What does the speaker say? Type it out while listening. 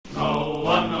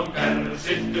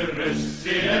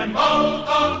Ryssien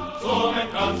valta, Suomen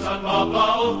kansan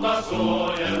vapautta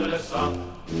suojellessa.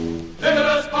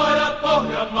 Teräspajat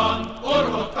Pohjanmaan,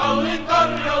 Urhot Kallin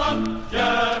Karjalan,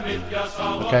 jäämit ja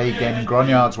Savon. Okay, gaming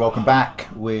grognards, welcome back.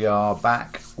 We are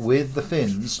back with the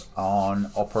Finns on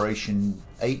Operation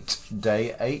 8,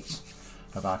 Day 8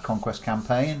 of our Conquest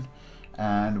campaign.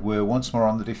 And we're once more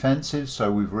on the defensive,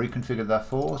 so we've reconfigured their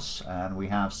force, and we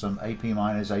have some AP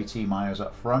miners, AT miners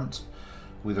up front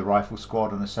with a rifle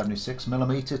squad and a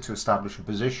 76mm to establish a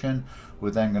position.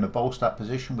 We're then going to bolster that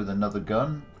position with another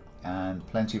gun and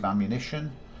plenty of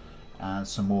ammunition and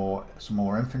some more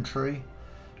infantry.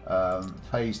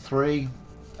 Phase 3,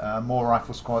 more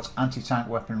rifle squads, anti-tank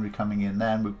weaponry coming in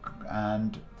then,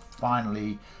 and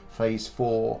finally Phase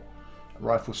 4,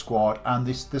 rifle squad, and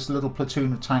this little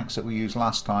platoon of tanks that we used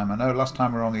last time. I know last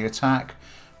time we were on the attack,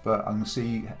 but I'm going to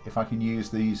see if I can use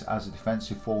these as a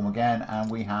defensive form again, and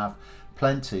we have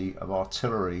plenty of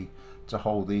artillery to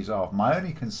hold these off. My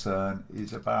only concern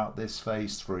is about this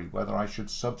phase 3, whether I should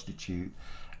substitute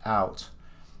out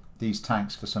these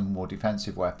tanks for some more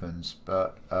defensive weapons,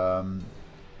 but and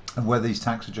whether these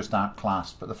tanks are just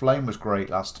outclassed. But the flame was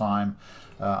great last time.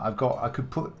 I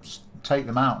could take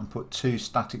them out and put 2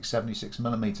 static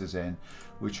 76mm in,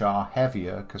 which are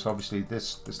heavier, because obviously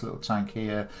this little tank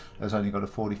here has only got a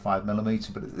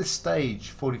 45mm, but at this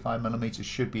stage 45mm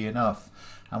should be enough,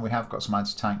 and we have got some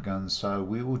anti-tank guns, so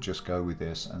we will just go with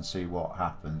this and see what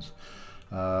happens.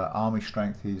 Army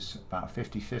strength is about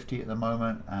 50-50 at the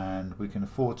moment, and we can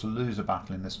afford to lose a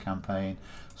battle in this campaign,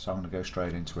 so I'm going to go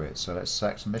straight into it. So let's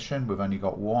select a mission. We've only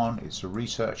got one. It's a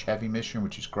research heavy mission,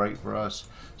 which is great for us,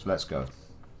 so let's go.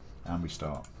 And we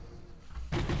start.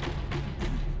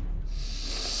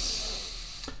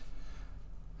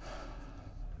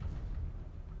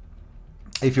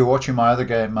 If you're watching my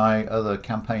other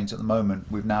campaigns at the moment,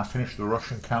 we've now finished the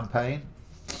Russian campaign.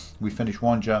 We finished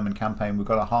one German campaign. We've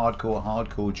got a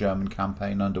hardcore German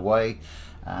campaign underway,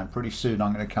 and pretty soon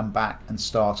I'm going to come back and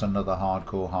start another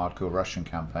hardcore Russian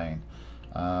campaign.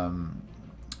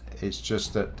 It's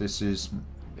just that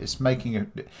it's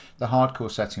making the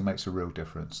hardcore setting makes a real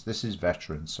difference. This is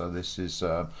veteran, so this is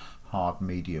hard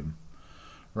medium.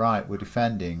 Right, we're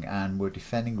defending, and we're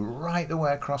defending right the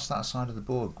way across that side of the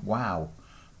board. Wow,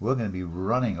 we're going to be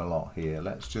running a lot here.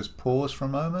 Let's just pause for a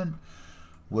moment.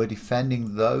 We're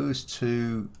defending those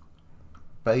 2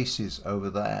 bases over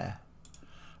there,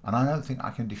 and I don't think I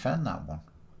can defend that one.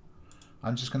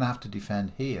 I'm just going to have to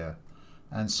defend here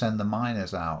and send the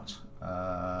miners out.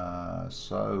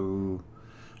 So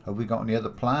have we got any other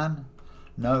plan?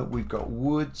 No, we've got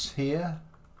woods here.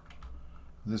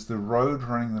 There's the road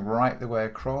running right the way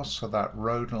across, so that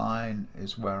road line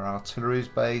is where artillery is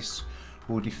based.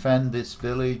 We'll defend this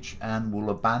village and we'll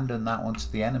abandon that one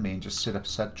to the enemy and just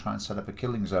try and set up a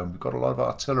killing zone. We've got a lot of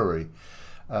artillery.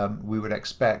 We would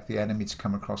expect the enemy to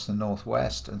come across the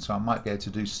northwest, and so I might be able to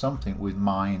do something with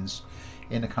mines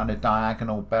in a kind of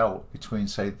diagonal belt between,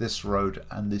 say, this road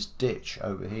and this ditch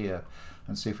over here,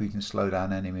 and see if we can slow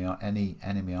down any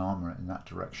enemy armor in that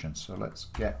direction. So let's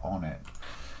get on it.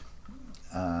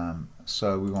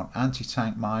 So we want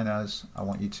anti-tank miners. I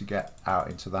want you to get out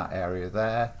into that area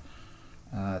there.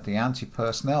 The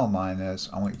anti-personnel miners,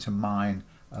 I want you to mine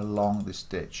along this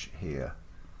ditch here.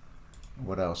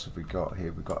 What else have we got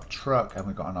here? We've got a truck and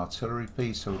we've got an artillery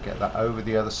piece, so we'll get that over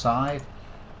the other side.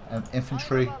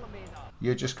 Infantry,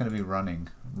 you're just going to be running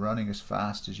as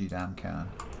fast as you damn can.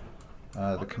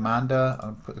 The commander,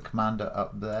 I'll put the commander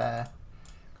up there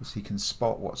because he can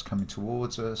spot what's coming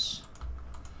towards us.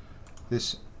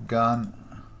 This gun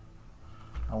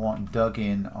I want dug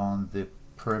in on the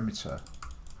perimeter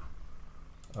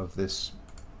of this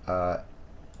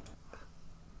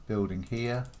building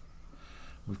here.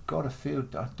 We've got a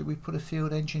field. Did we put a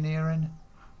field engineer in?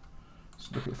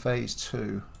 Let's look at phase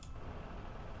 2.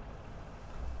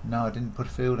 No, I didn't put a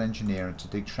field engineer in to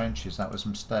dig trenches. That was a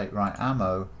mistake. Right,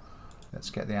 ammo. Let's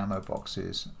get the ammo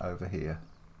boxes over here.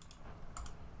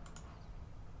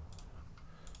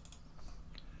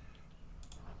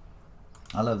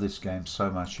 I love this game so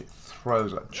much. It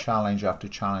throws up challenge after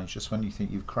challenge. Just when you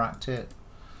think you've cracked it,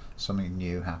 something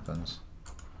new happens.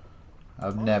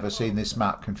 I've never seen this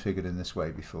map configured in this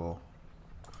way before.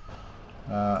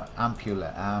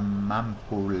 Ampulette.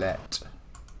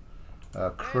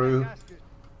 Crew.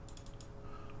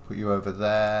 Put you over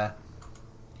there.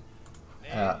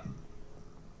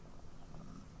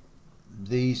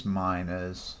 These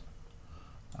miners.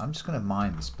 I'm just going to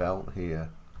mine this belt here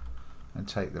and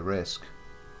take the risk.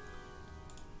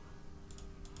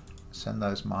 Send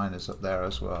those miners up there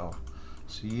as well.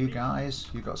 So you guys,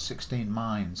 you've got 16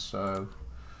 mines, so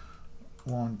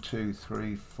 1, 2,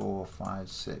 3, 4, 5,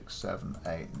 6, 7,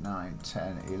 8, 9,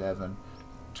 10, 11,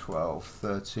 12,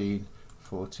 13,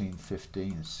 14,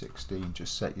 15, 16.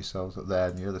 Just set yourselves up there,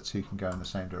 and the other two can go in the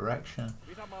same direction.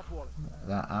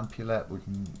 That ampulette we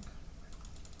can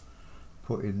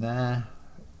put in there.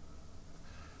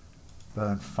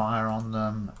 Burn fire on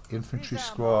them. Infantry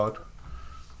squad,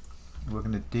 we're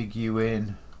going to dig you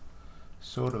in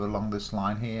sort of along this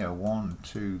line here. 1,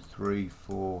 2, 3,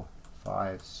 4,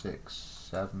 5, 6,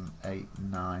 7, 8,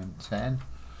 9, 10.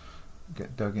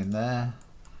 Get dug in there.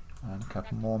 And a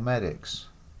couple more medics,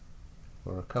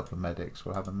 or a couple of medics.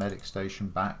 We'll have a medic station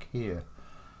back here.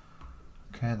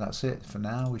 Okay, that's it for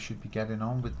now. We should be getting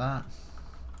on with that.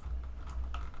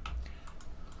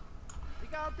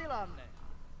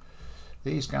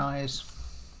 These guys,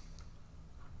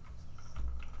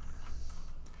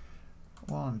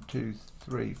 1, 2,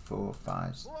 3, 4,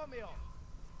 5,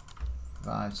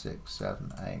 6,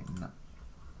 7, 8, 9.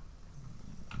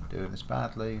 I'm doing this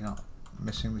badly, not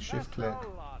missing the shift click.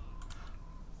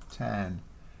 10,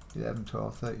 11,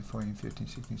 12, 13, 14, 15,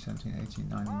 16, 17, 18,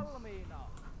 19,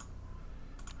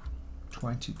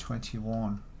 20,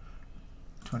 21,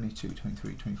 22,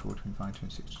 23, 24, 25,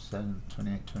 26, 27,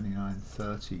 28, 29,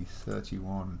 30,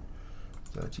 31,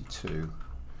 32.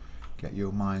 Get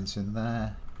your mines in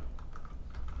there.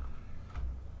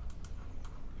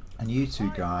 And you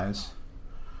two guys,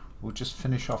 we'll just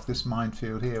finish off this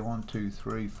minefield here. 1, 2,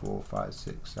 3, 4, 5,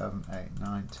 6, 7, 8,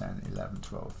 9, 10, 11,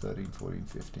 12, 13, 14,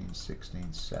 15,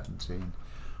 16, 17.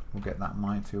 We'll get that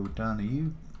minefield done. Are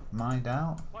you mined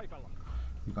out?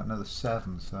 You've got another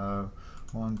 7, so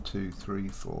 1, 2, 3,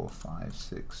 4, 5,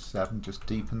 6, 7. Just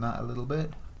deepen that a little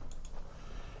bit.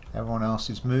 Everyone else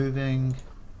is moving.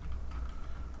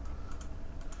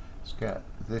 Let's get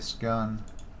this gun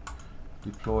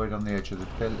deployed on the edge of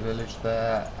the village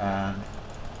there, and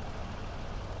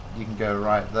you can go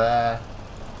right there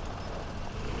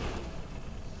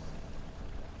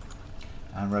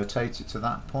and rotate it to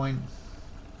that point.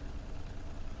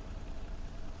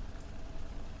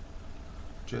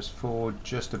 Just forward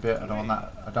just a bit. I don't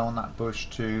want that bush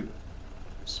to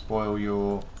spoil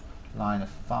your line of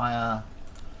fire,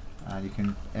 and you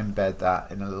can embed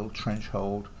that in a little trench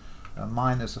hold.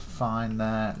 Miners are fine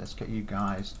there. Let's get you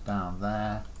guys down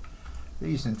there.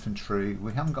 These infantry,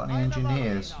 we haven't got any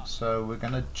engineers, so we're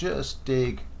going to just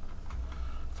dig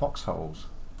foxholes.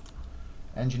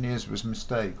 Engineers was a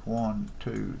mistake. 1,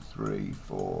 2, 3,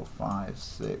 4, 5,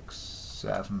 6,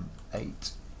 7,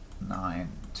 8,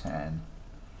 9, 10,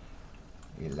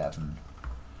 11.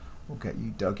 We'll get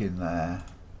you dug in there.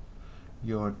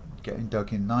 You're getting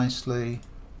dug in nicely.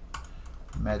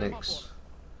 Medics,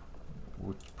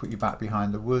 we'll put you back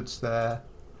behind the woods there.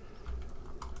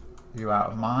 You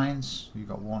out of mines? You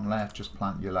got 1 left. Just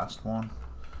plant your last one.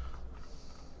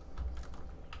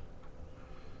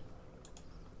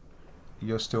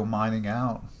 You're still mining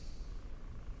out.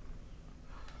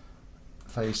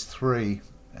 Phase 3.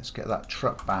 Let's get that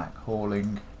truck back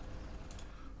hauling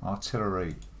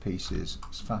artillery pieces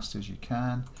as fast as you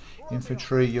can.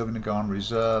 Infantry, you're going to go on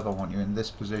reserve. I want you in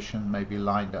this position, maybe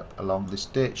lined up along this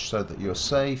ditch so that you're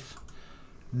safe.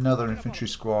 Another infantry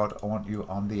squad, I want you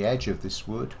on the edge of this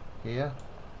wood here.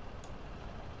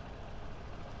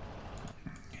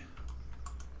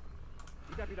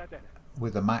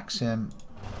 With a Maxim.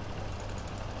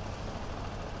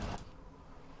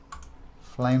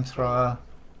 Flamethrower.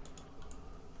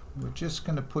 We're just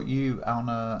going to put you on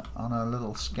a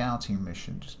little scouting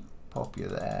mission. Just pop you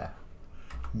there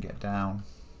and get down.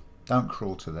 Don't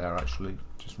crawl to there actually,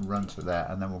 just run to there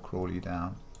and then we'll crawl you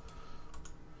down.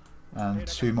 And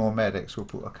 2 more medics. We'll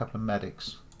put a couple of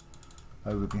medics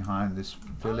over behind this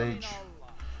village.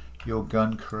 Your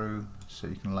gun crew, so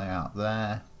you can lay out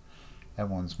there.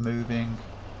 Everyone's moving.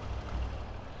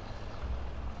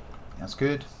 That's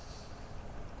good.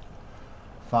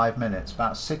 5 minutes,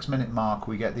 about 6-minute mark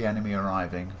we get the enemy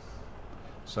arriving.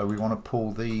 So we want to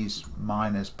pull these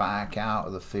miners back out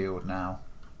of the field now.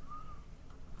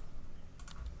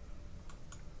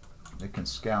 They can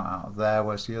scout out of there.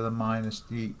 Where's the other miners?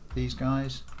 These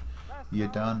guys? You're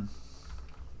done.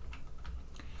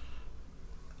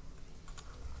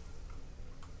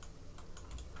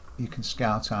 You can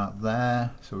scout out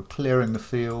there. So we're clearing the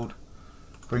field,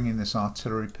 bringing this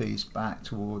artillery piece back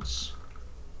towards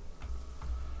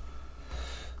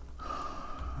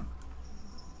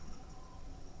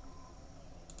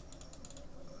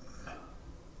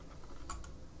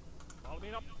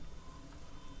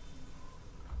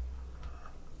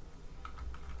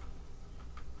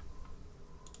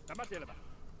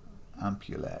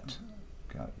ampulette.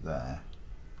 Go there.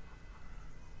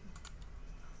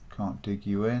 Can't dig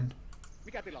you in.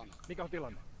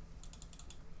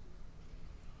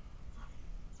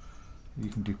 You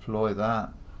can deploy that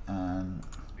and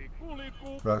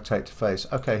rotate to face.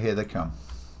 Okay, here they come.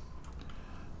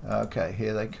 Okay,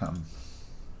 here they come.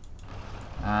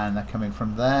 And they're coming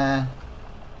from there.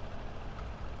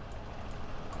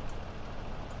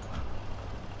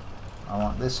 I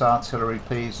want this artillery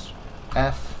piece.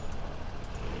 F.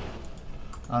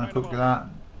 I'm going to put that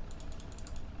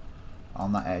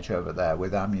on that edge over there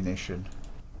with ammunition.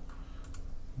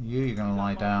 You're going to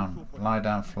lie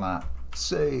down flat.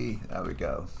 C. There we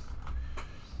go.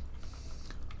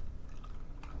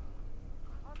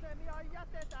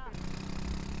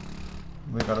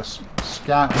 We've got a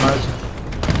scout mode.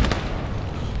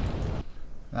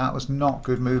 That was not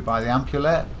good move by the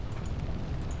Ampulette.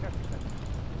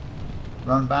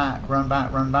 Run back, run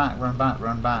back, run back, run back,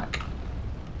 run back.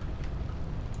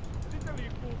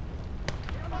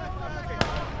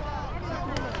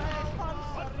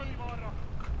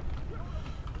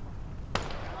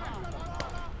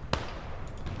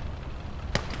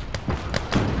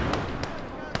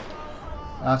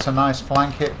 That's a nice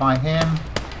flank hit by him.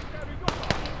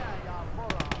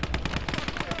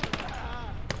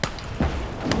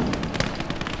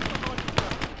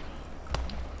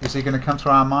 Is he going to come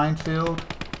through our minefield?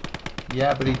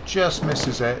 Yeah, but he just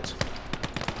misses it.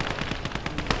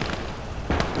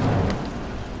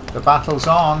 The battle's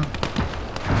on.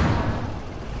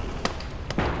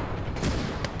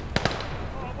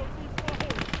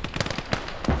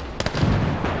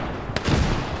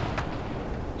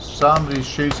 Somebody's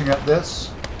shooting at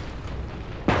this.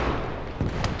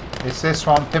 It's this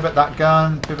one. Pivot that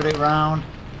gun. Pivot it round.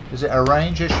 Is it a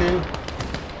range issue?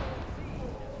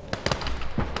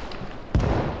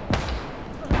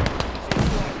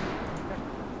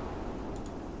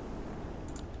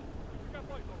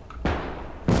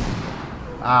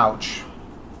 Ouch.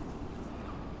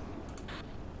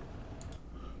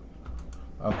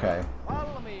 Okay.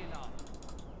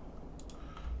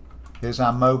 Here's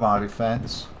our mobile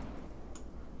defense.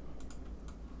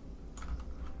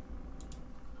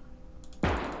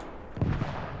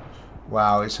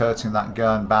 Wow, it's hurting that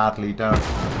gun badly, don't...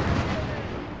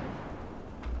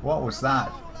 What was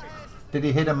that? Did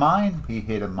he hit a mine? He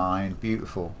hit a mine.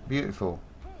 Beautiful. Beautiful.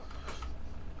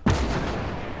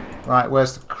 Right,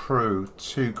 where's the crew?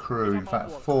 2 crew, in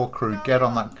fact 4 crew. Get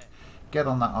on that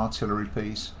artillery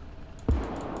piece.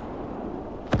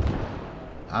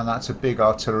 And that's a big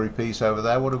artillery piece over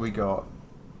there. What have we got?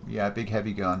 Yeah, big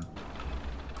heavy gun.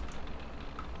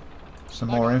 Some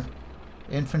more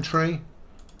infantry.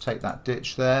 Take that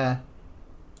ditch there.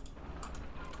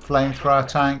 Flamethrower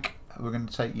tank. We're going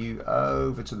to take you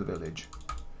over to the village.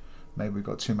 Maybe we've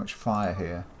got too much fire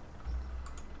here.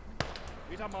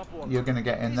 You're going to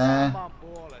get in there.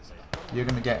 You're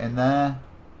going to get in there.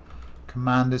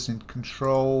 Commander's in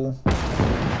control.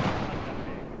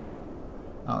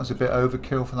 That was a bit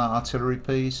overkill for that artillery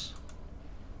piece.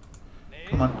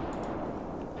 Come on.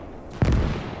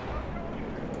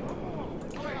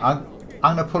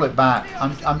 I'm going to pull it back.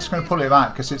 I'm just going to pull it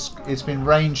back because it's been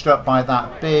ranged up by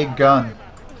that big gun.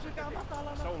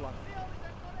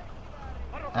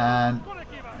 And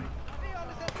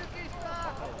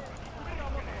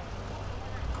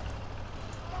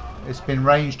it's been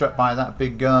ranged up by that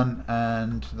big gun,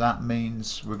 and that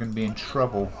means we're going to be in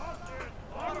trouble.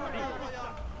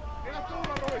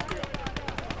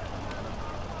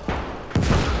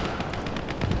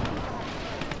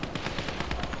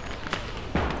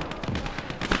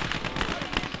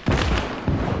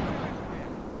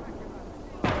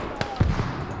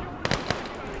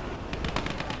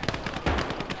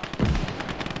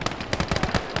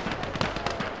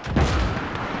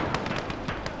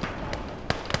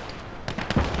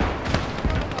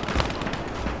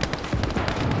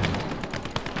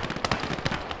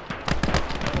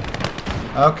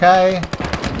 Okay.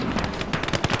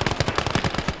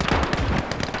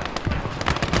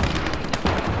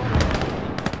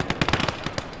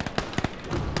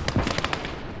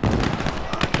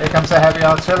 Here comes the heavy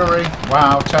artillery.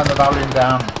 Wow, turn the volume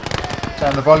down.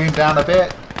 Turn the volume down a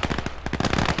bit.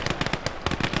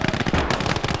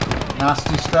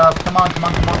 Nasty stuff. Come on, come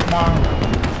on, come on, come on.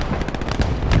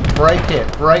 Break it.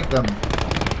 Break them.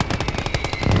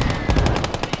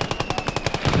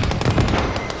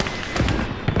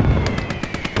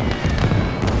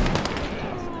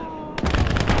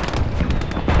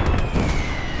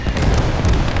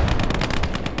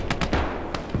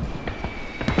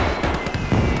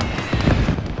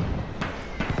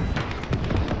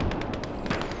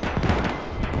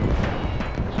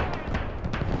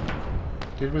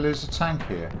 Did we lose a tank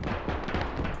here?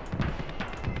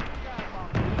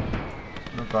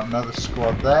 got another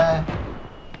squad there.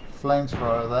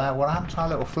 Flamethrower there. What happened to our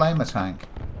little flamer tank?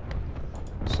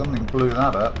 Something blew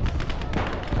that up.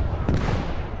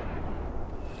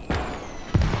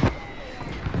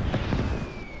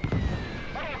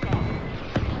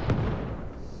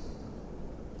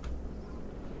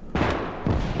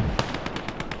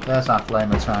 There's our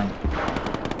flamer tank.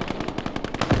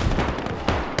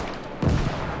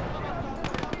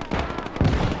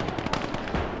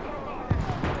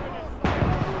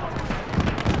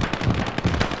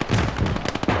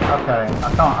 Okay,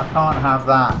 I can't have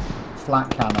that flat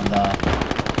cannon there.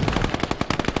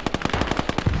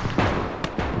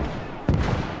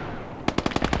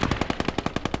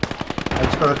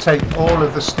 It's got to take all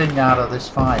of the sting out of this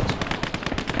fight.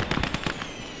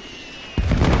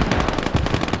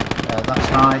 Yeah,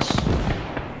 that's nice.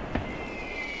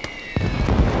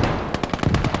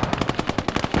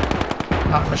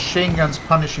 That machine gun's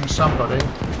punishing somebody.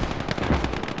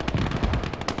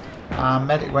 Our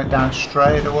medic went down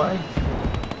straight away.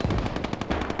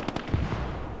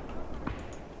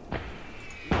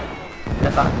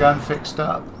 Get that gun fixed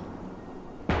up.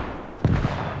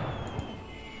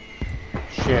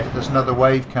 Shit, there's another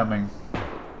wave coming.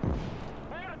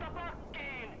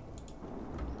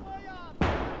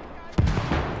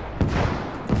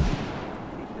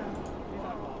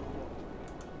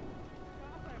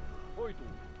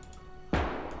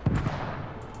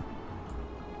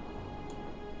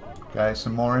 Okay,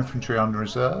 some more infantry on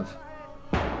reserve.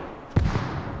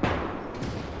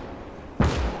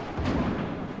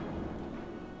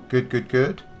 Good, good,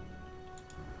 good.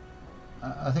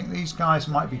 I think these guys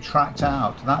might be tracked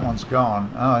out. That one's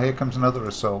gone. Oh, here comes another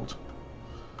assault.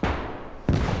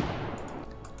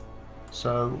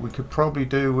 So we could probably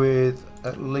do with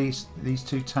at least these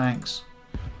two tanks.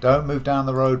 Don't move down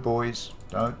the road, boys.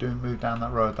 Don't move down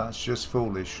that road. That's just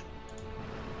foolish.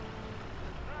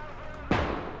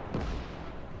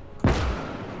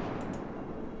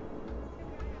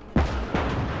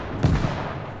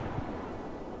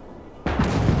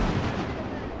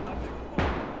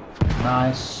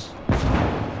 Nice.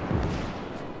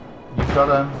 You've got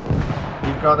them.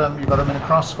 You've got them. You've got them in a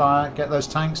crossfire. Get those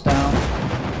tanks down.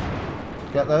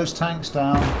 Get those tanks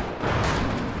down.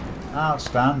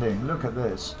 Outstanding. Look at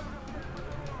this.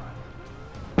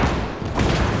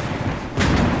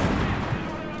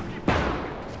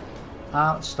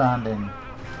 Outstanding.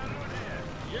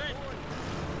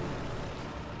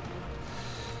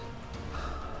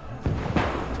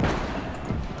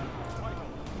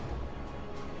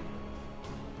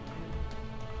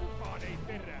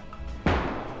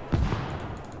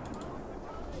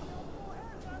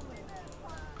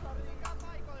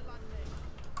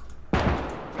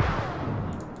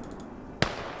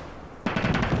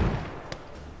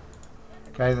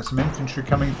 Okay, there's some infantry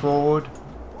coming forward.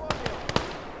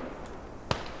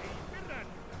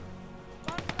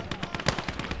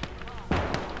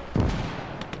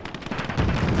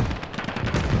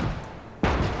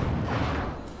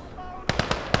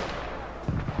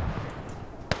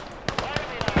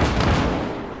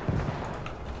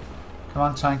 Come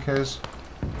on, tankers.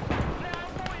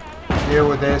 Deal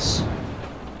with this.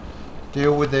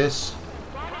 Deal with this.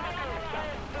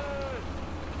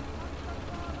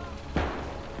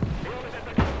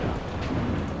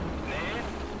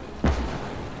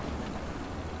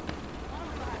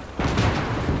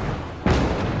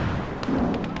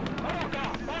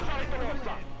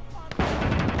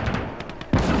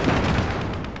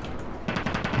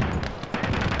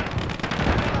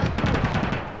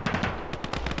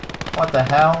 What the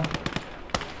hell?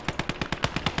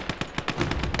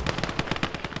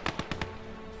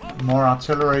 More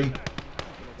artillery.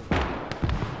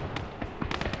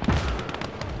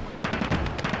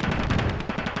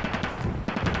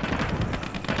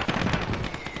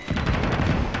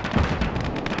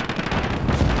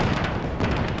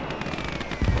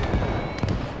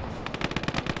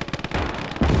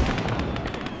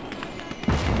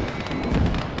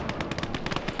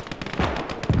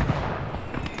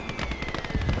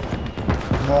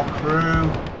 More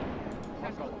crew.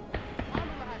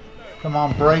 Come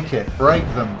on, break it. Break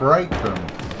them. Break them.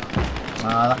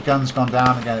 That gun's gone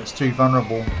down again. It's too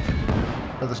vulnerable.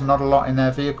 But there's not a lot in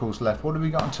their vehicles left. What have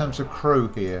we got in terms of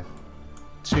crew here?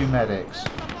 2 medics.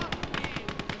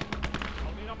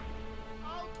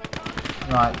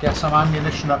 Right, get some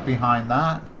ammunition up behind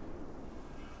that.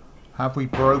 Have we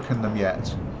broken them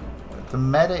yet? The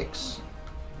medics...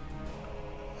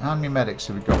 How many medics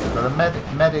have we got? We've got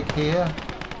a medic here.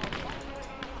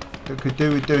 That could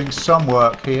do with doing some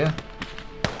work here.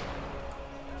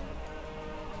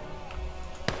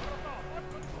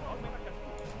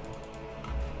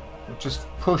 We'll just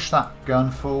push that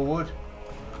gun forward,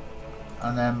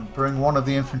 and then bring one of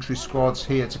the infantry squads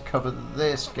here to cover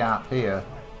this gap here.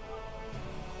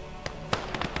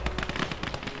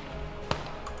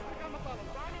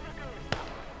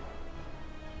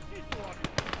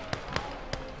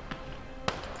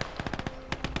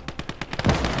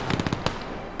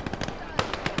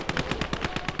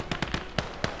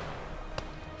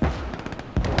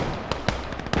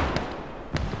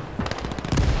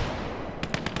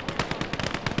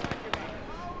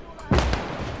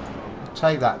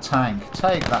 Take that tank,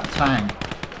 take that tank.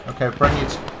 Okay, bring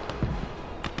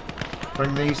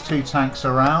these two tanks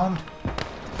around.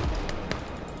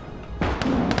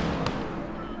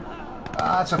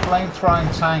 Ah, it's a flame-throwing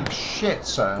tank. Shit,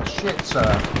 sir, shit,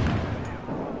 sir.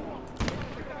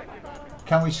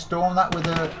 Can we storm that with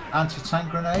an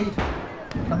anti-tank grenade?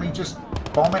 Can we just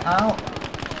bomb it out?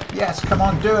 Yes, come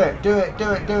on, do it, do it, do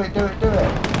it, do it, do it, do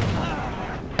it.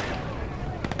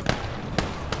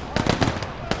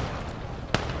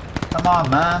 Come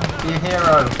on, man, be a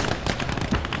hero.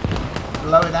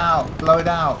 Blow it out, blow it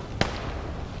out.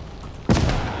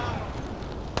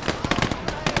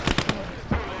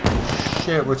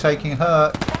 Shit, we're taking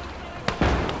hurt.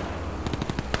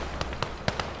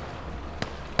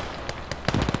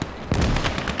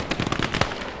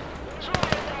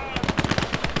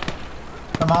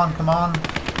 Come on, come on.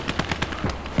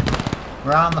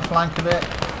 Round the flank of it,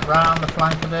 round the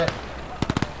flank of it.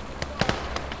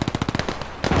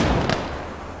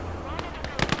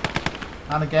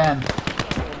 And again.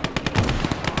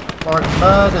 Before it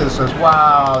murders us.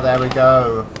 Wow, there we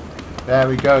go. There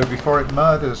we go, before it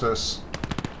murders us.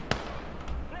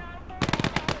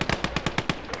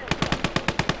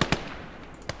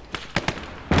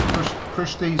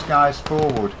 Push these guys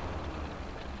forward.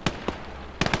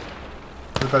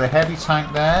 We've got a heavy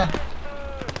tank there.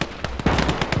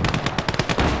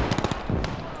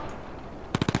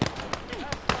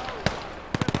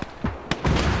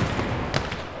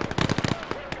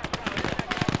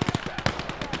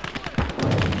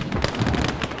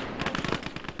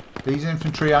 These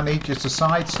infantry, I need just a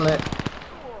side slip.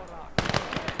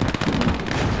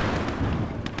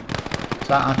 Is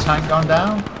that our tank gone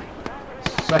down?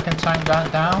 Second tank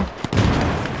down.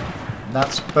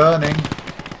 That's burning.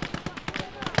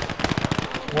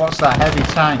 What's that heavy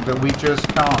tank that we just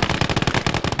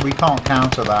can't? We can't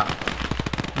counter that.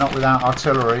 Not without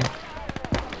artillery.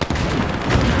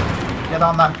 Get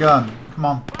on that gun. Come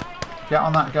on. Get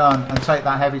on that gun and take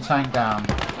that heavy tank down.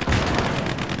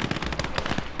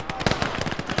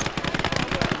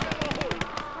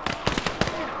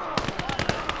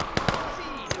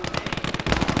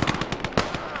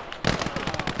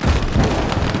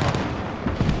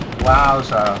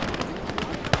 Wowza.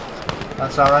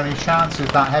 That's our only chance, is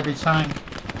that heavy tank.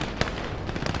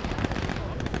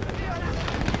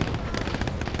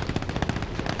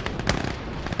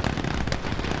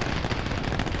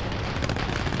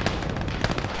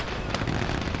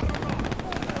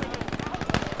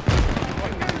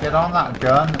 Get on that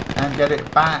gun and get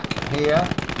it back here.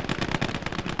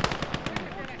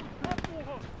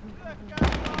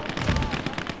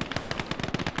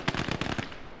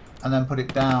 And then put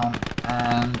it down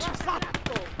and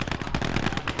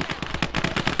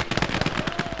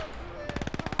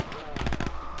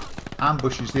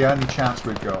ambush is the only chance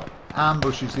we've got.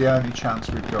 Ambush is the only chance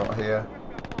we've got here.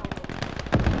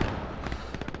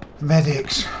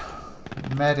 Medics.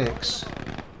 Medics.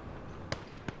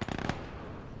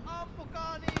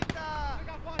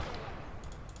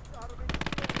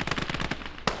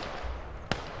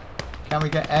 Can we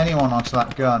get anyone onto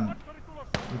that gun?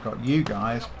 We've got you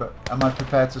guys, but am I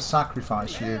prepared to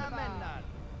sacrifice you?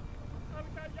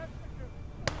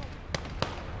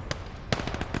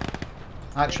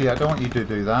 Actually, I don't want you to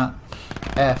do that.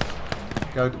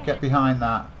 F. Go get behind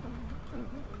that.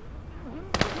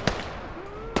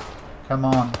 Come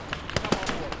on.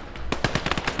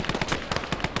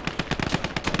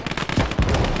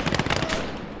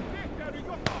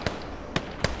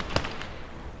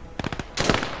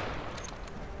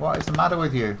 What is the matter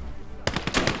with you?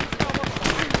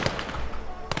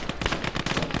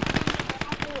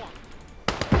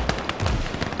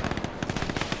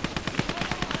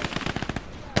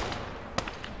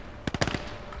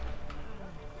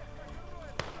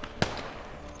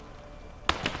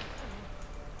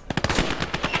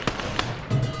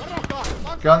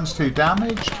 Gun's too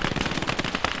damaged.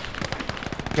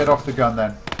 Get off the gun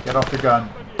then. Get off the gun.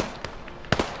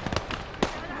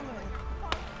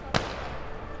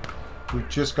 We've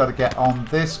just got to get on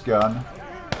this gun.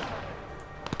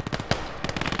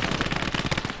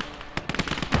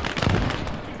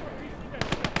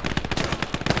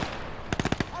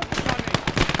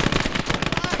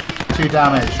 32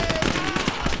 damage.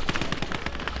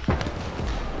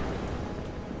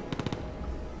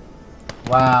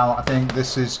 Wow, I think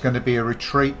this is going to be a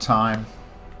retreat time.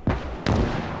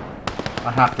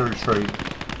 I have to retreat.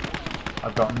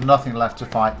 I've got nothing left to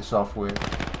fight this off with.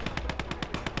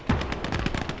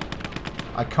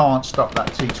 I can't stop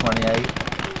that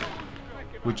T-28.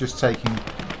 We're just taking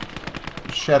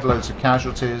shed loads of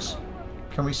casualties.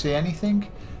 Can we see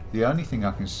anything? The only thing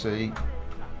I can see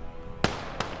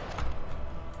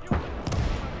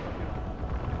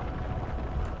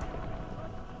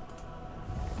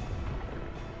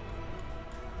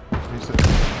is that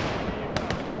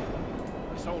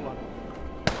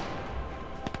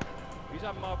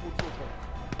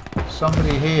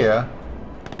somebody here.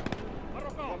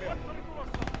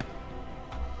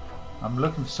 I'm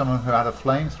looking for someone who had a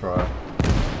flamethrower.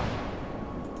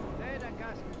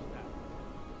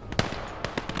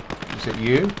 Is it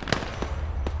you?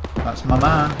 That's my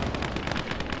man.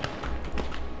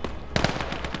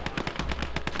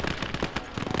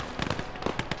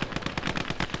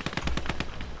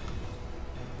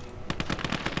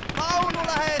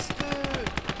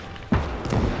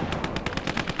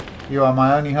 You are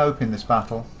my only hope in this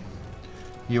battle.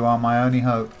 You are my only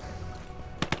hope.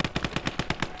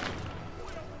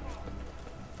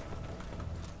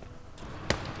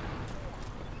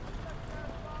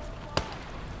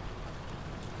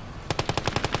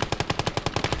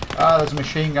 Ah, there's a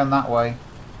machine gun that way.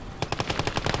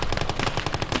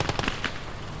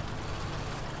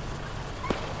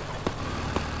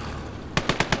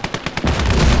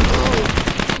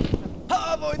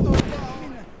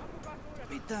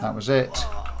 That was it.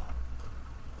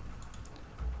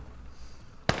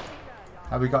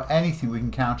 Have we got anything we can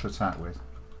counterattack with?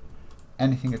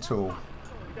 Anything at all?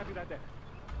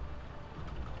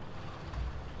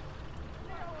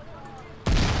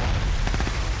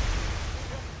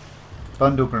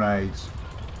 Bundle grenades.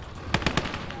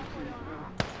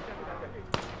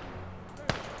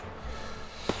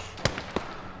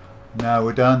 No,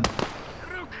 we're done.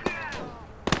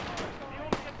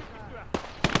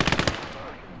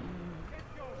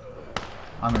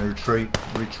 I'm going to retreat,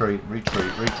 retreat,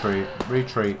 retreat, retreat,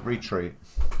 retreat, retreat.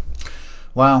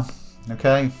 Wow,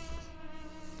 okay.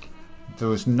 There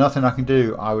was nothing I can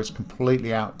do. I was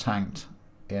completely out-tanked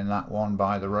in that one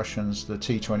by the Russians. The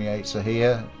T-28s are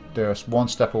here. They're one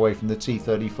step away from the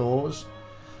T-34s.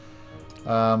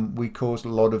 We caused a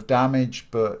lot of damage,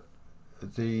 but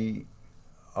the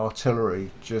artillery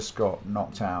just got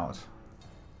knocked out.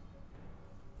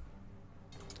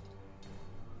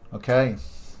 Okay.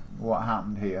 What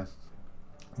happened here?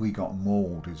 We got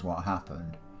mauled is what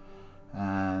happened,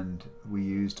 and we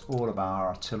used all of our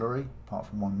artillery apart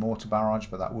from one mortar barrage,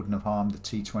 but that wouldn't have harmed the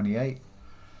T-28.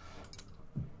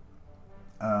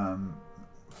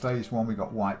 Phase 1 we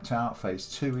got wiped out, phase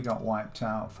 2 we got wiped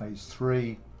out, phase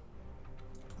 3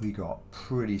 we got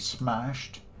pretty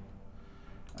smashed,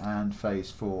 and phase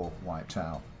 4 wiped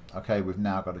out. Okay, we've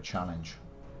now got a challenge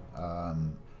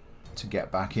to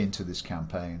get back into this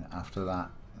campaign after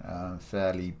that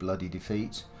fairly bloody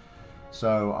defeat.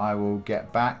 So I will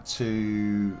get back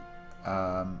to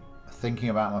thinking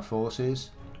about my forces.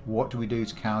 What do we do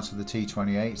to counter the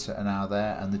T-28s that are now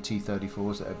there and the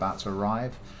T-34s that are about to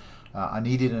arrive? I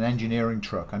needed an engineering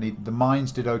truck. The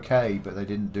mines did okay, but they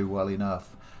didn't do well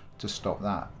enough to stop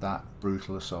that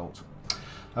brutal assault.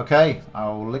 Okay,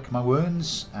 I'll lick my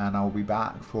wounds and I'll be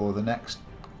back for the next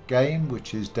game,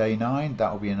 which is day 9.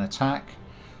 That will be an attack.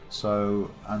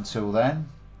 So until then,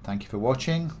 thank you for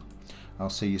watching. I'll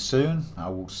see you soon. I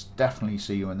will definitely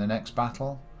see you in the next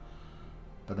battle.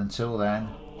 But until then,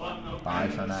 bye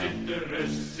for now.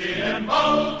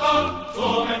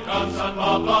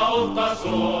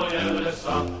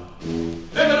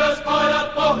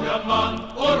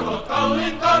 Pohjanmaan, urhot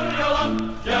kalliin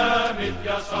Karjalan, jäämit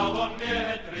ja Savon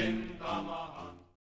miehet rintamaan.